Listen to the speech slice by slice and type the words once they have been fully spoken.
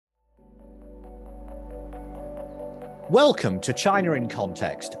Welcome to China in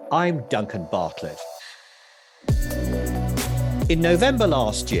Context. I'm Duncan Bartlett. In November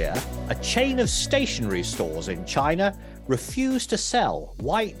last year, a chain of stationery stores in China refused to sell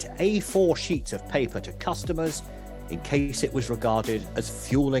white A4 sheets of paper to customers in case it was regarded as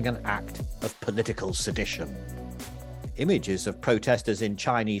fueling an act of political sedition. Images of protesters in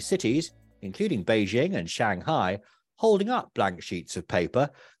Chinese cities, including Beijing and Shanghai, holding up blank sheets of paper,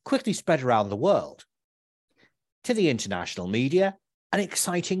 quickly spread around the world. To the international media, an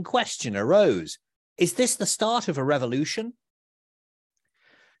exciting question arose. Is this the start of a revolution?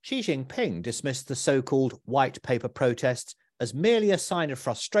 Xi Jinping dismissed the so-called white paper protests as merely a sign of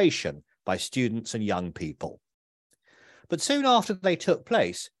frustration by students and young people. But soon after they took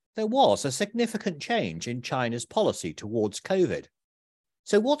place, there was a significant change in China's policy towards COVID.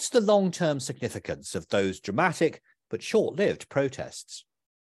 So what's the long-term significance of those dramatic but short-lived protests?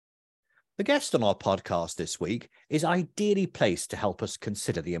 The guest on our podcast this week is ideally placed to help us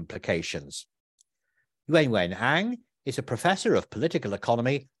consider the implications. Yuen Yuen Ang is a professor of political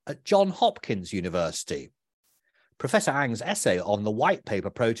economy at Johns Hopkins University. Professor Ang's essay on the white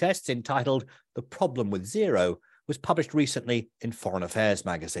paper protests, entitled "The Problem with Zero," was published recently in Foreign Affairs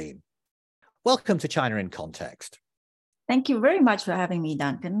magazine. Welcome to China in Context. Thank you very much for having me,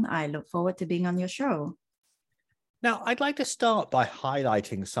 Duncan. I look forward to being on your show. Now, I'd like to start by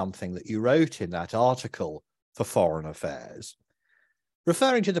highlighting something that you wrote in that article for Foreign Affairs.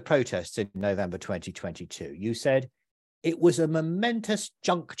 Referring to the protests in November 2022, you said, "It was a momentous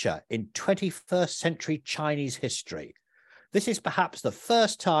juncture in 21st century Chinese history. This is perhaps the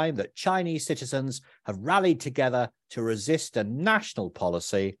first time that Chinese citizens have rallied together to resist a national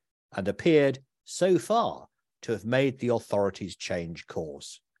policy and appeared, so far, to have made the authorities change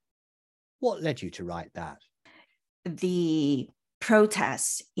course." What led you to write that? The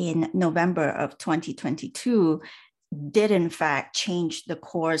protests in November of 2022 did in fact change the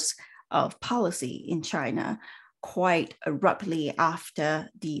course of policy in China quite abruptly.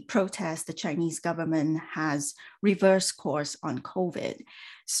 After the protest, the Chinese government has reversed course on COVID.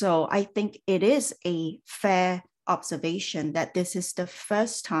 So I think it is a fair observation that this is the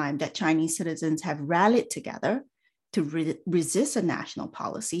first time that Chinese citizens have rallied together to resist a national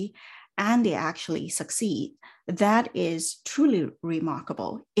policy, and they actually succeed. That is truly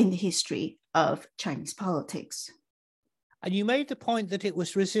remarkable in the history of Chinese politics. And you made the point that it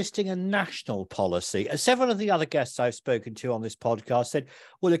was resisting a national policy. As several of the other guests I've spoken to on this podcast said,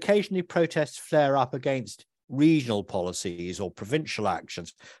 well, occasionally protests flare up against regional policies or provincial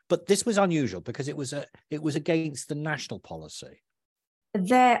actions, but this was unusual because it was against the national policy.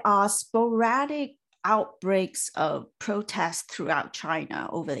 There are sporadic outbreaks of protests throughout China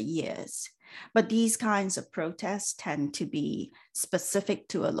over the years. But these kinds of protests tend to be specific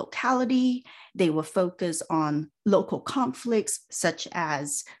to a locality. They will focus on local conflicts, such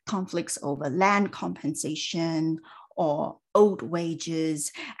as conflicts over land compensation or owed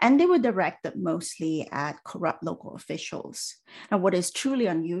wages, and they were directed mostly at corrupt local officials. And what is truly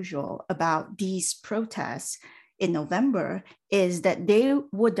unusual about these protests in November is that they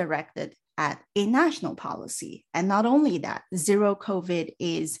were directed at a national policy. And not only that, zero COVID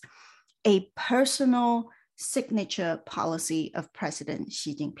is a personal signature policy of President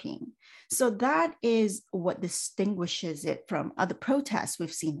Xi Jinping. So that is what distinguishes it from other protests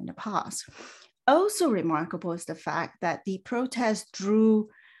we've seen in the past. Also remarkable is the fact that the protest drew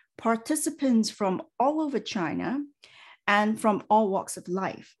participants from all over China and from all walks of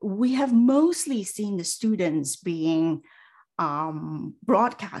life. We have mostly seen the students being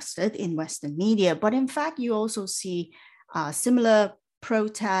broadcasted in Western media, but in fact, you also see similar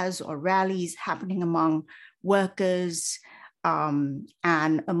protests or rallies happening among workers and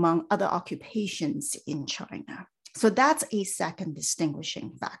among other occupations in China. So that's a second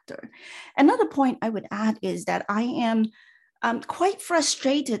distinguishing factor. Another point I would add is that I am quite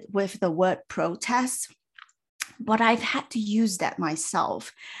frustrated with the word protest, but I've had to use that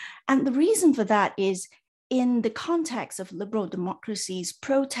myself. And the reason for that is, in the context of liberal democracies,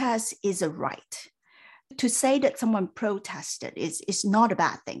 protest is a right. To say that someone protested is not a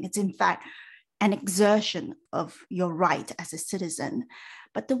bad thing. It's in fact an exertion of your right as a citizen.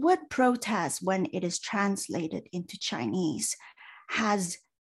 But the word protest, when it is translated into Chinese, has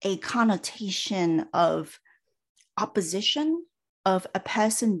a connotation of opposition, of a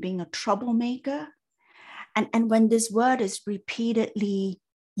person being a troublemaker. And when this word is repeatedly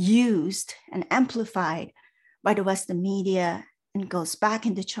used and amplified by the Western media and goes back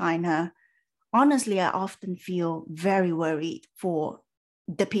into China, honestly, I often feel very worried for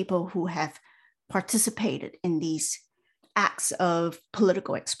the people who have participated in these acts of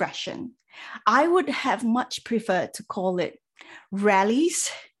political expression. I would have much preferred to call it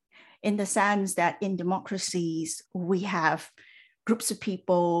rallies, in the sense that in democracies, we have groups of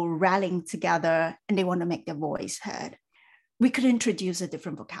people rallying together and they want to make their voice heard. We could introduce a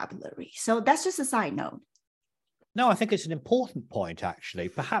different vocabulary. So that's just a side note. No, I think it's an important point, actually,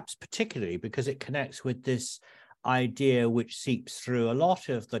 perhaps particularly because it connects with this idea which seeps through a lot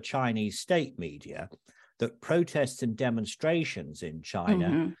of the Chinese state media, that protests and demonstrations in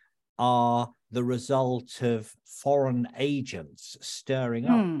China are the result of foreign agents stirring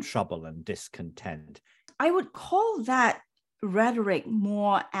up trouble and discontent. I would call that rhetoric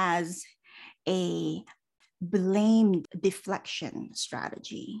more as a blame deflection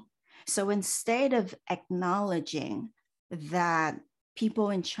strategy. So instead of acknowledging that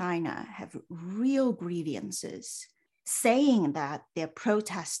people in China have real grievances, saying that they're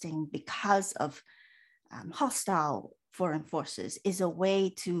protesting because of hostile foreign forces is a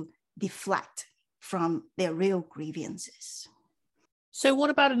way to deflect from their real grievances. So what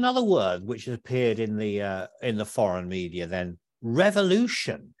about another word which has appeared in the foreign media then?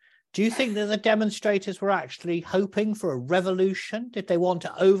 Revolution. Do you think that the demonstrators were actually hoping for a revolution? Did they want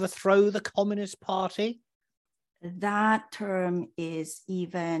to overthrow the Communist Party? That term is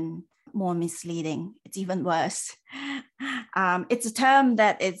even more misleading. It's even worse. It's a term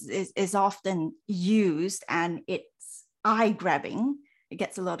that is often used and it's eye-grabbing. It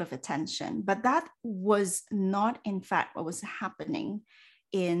gets a lot of attention, but that was not, in fact, what was happening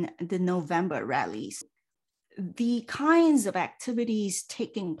in the November rallies. The kinds of activities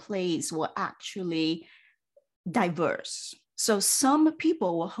taking place were actually diverse. So some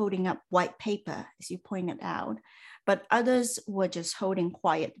people were holding up white paper, as you pointed out, but others were just holding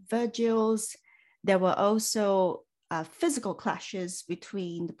quiet vigils. There were also physical clashes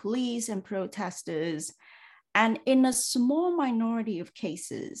between the police and protesters. And in a small minority of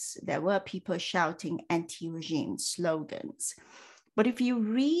cases, there were people shouting anti-regime slogans. But if you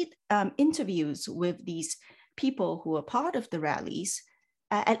read interviews with these people who were part of the rallies,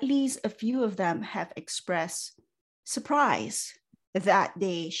 at least a few of them have expressed surprise that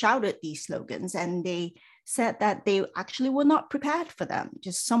they shouted these slogans, and they said that they actually were not prepared for them.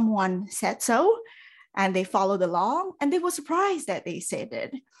 Just someone said so, and they followed along, and they were surprised that they said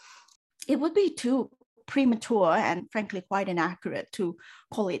it. It would be too premature and frankly quite inaccurate to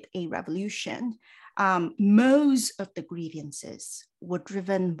call it a revolution. Most of the grievances were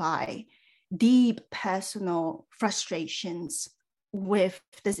driven by deep personal frustrations with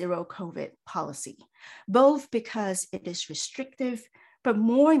the zero COVID policy, both because it is restrictive, but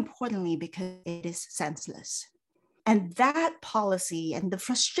more importantly, because it is senseless. And that policy and the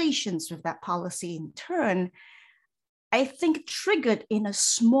frustrations with that policy in turn, I think triggered in a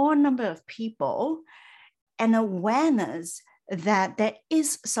small number of people an awareness that there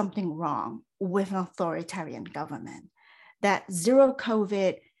is something wrong with an authoritarian government, that zero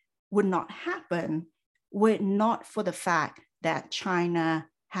COVID would not happen were it not for the fact that China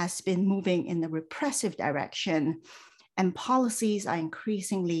has been moving in the repressive direction and policies are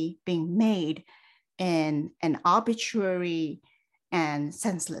increasingly being made in an arbitrary and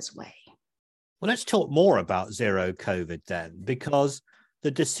senseless way. Well, let's talk more about zero COVID then, because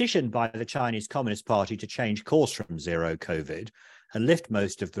the decision by the Chinese Communist Party to change course from zero COVID and lift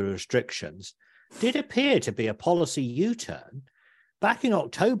most of the restrictions did appear to be a policy U-turn. Back in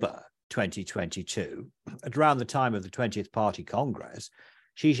October 2022, at around the time of the 20th Party Congress,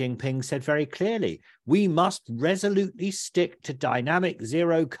 Xi Jinping said very clearly, we must resolutely stick to dynamic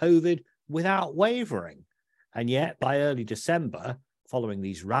zero COVID without wavering. And yet, by early December, following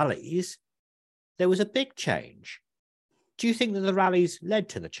these rallies, there was a big change. Do you think that the rallies led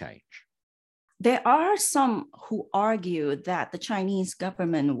to the change? There are some who argue that the Chinese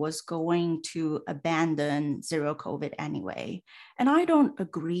government was going to abandon zero COVID anyway. And I don't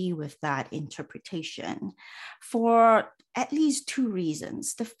agree with that interpretation for at least two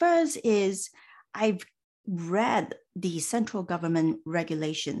reasons. The first is I've read the central government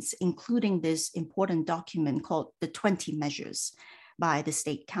regulations, including this important document called the 20 Measures by the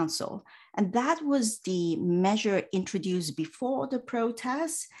State Council. And that was the measure introduced before the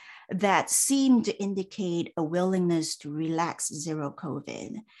protests that seemed to indicate a willingness to relax zero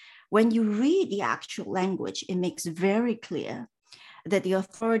COVID. When you read the actual language, it makes very clear that the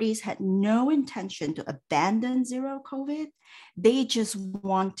authorities had no intention to abandon zero COVID. They just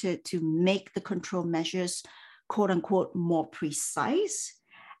wanted to make the control measures, quote unquote, more precise.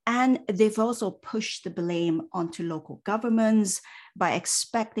 And they've also pushed the blame onto local governments by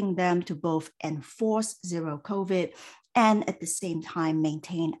expecting them to both enforce zero COVID and at the same time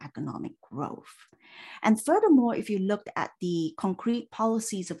maintain economic growth. And furthermore, if you looked at the concrete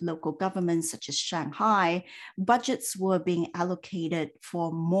policies of local governments such as Shanghai, budgets were being allocated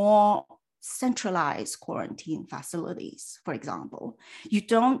for more centralized quarantine facilities, for example. You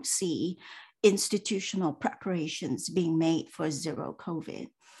don't see institutional preparations being made for zero COVID.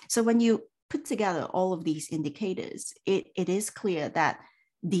 So when you put together all of these indicators, it is clear that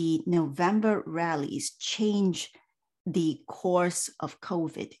the November rallies change the course of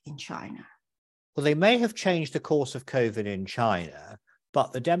COVID in China. Well, they may have changed the course of COVID in China,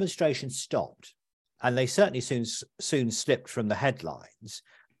 but the demonstrations stopped, and they certainly soon slipped from the headlines.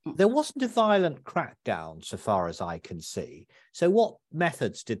 There wasn't a violent crackdown, so far as I can see. So what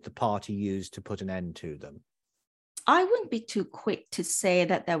methods did the party use to put an end to them? I wouldn't be too quick to say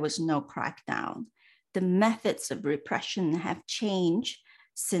that there was no crackdown. The methods of repression have changed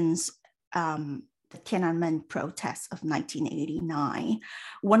since the Tiananmen protests of 1989.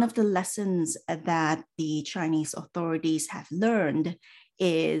 One of the lessons that the Chinese authorities have learned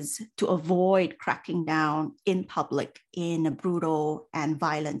is to avoid cracking down in public in a brutal and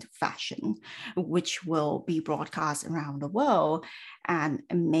violent fashion, which will be broadcast around the world and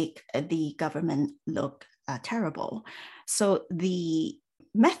make the government look terrible. So the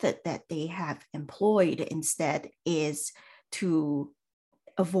method that they have employed instead is to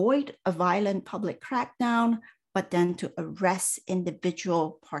avoid a violent public crackdown, but then to arrest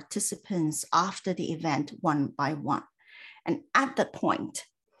individual participants after the event one by one. And at that point,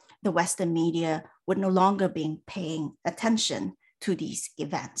 the Western media would no longer be paying attention to these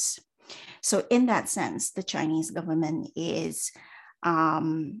events. So in that sense, the Chinese government is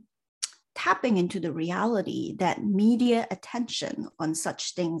tapping into the reality that media attention on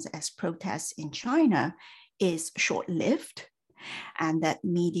such things as protests in China is short-lived, and that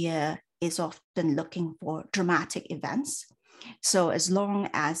media is often looking for dramatic events. So as long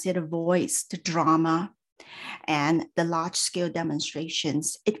as it avoids the drama and the large-scale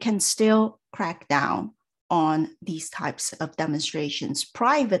demonstrations, it can still crack down on these types of demonstrations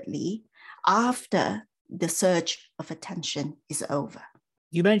privately after the surge of attention is over.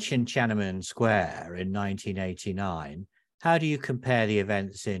 You mentioned Tiananmen Square in 1989. How do you compare the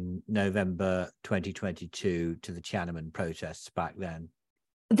events in November 2022 to the Tiananmen protests back then?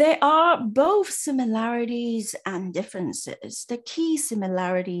 There are both similarities and differences. The key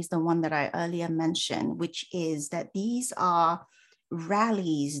similarity is the one that I earlier mentioned, which is that these are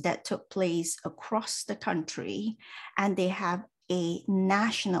rallies that took place across the country, and they have a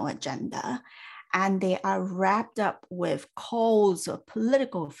national agenda, and they are wrapped up with calls of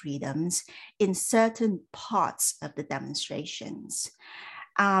political freedoms in certain parts of the demonstrations.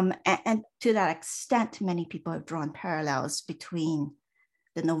 And to that extent, many people have drawn parallels between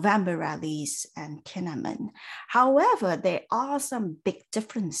the November rallies and Tiananmen. However, there are some big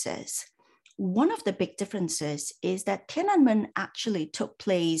differences. One of the big differences is that Tiananmen actually took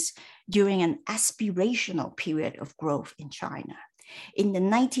place during an aspirational period of growth in China. In the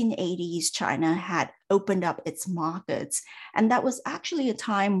 1980s, China had opened up its markets, and that was actually a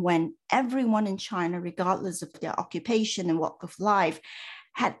time when everyone in China, regardless of their occupation and walk of life,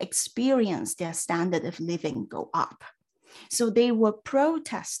 had experienced their standard of living go up. So they were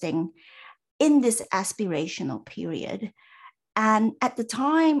protesting in this aspirational period. And at the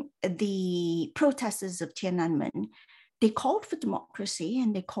time, the protesters of Tiananmen, they called for democracy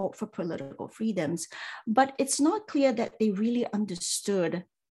and they called for political freedoms, but it's not clear that they really understood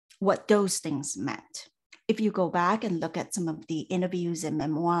what those things meant. If you go back and look at some of the interviews and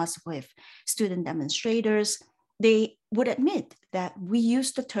memoirs with student demonstrators, they would admit that we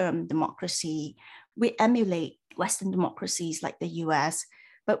use the term democracy, we emulate Western democracies like the US,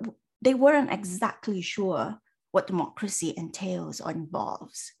 but they weren't exactly sure what democracy entails or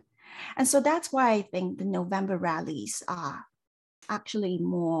involves. And so that's why I think the November rallies are actually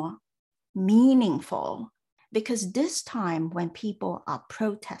more meaningful, because this time when people are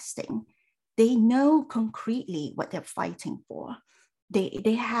protesting, they know concretely what they're fighting for.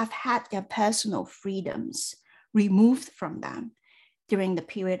 They have had their personal freedoms removed from them during the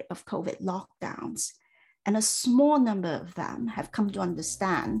period of COVID lockdowns. And a small number of them have come to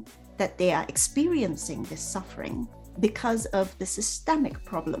understand that they are experiencing this suffering because of the systemic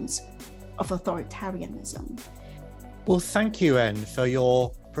problems of authoritarianism. Well, thank you, Yuen, for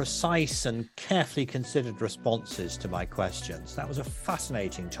your precise and carefully considered responses to my questions. That was a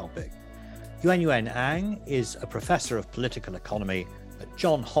fascinating topic. Yuen Yuen Ang is a professor of political economy at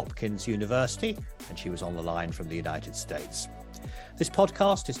Johns Hopkins University, and she was on the line from the United States. This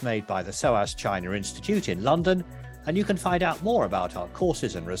podcast is made by the SOAS China Institute in London, and you can find out more about our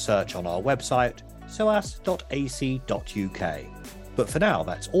courses and research on our website, soas.ac.uk. But for now,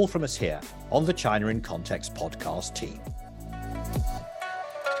 that's all from us here on the China in Context podcast team.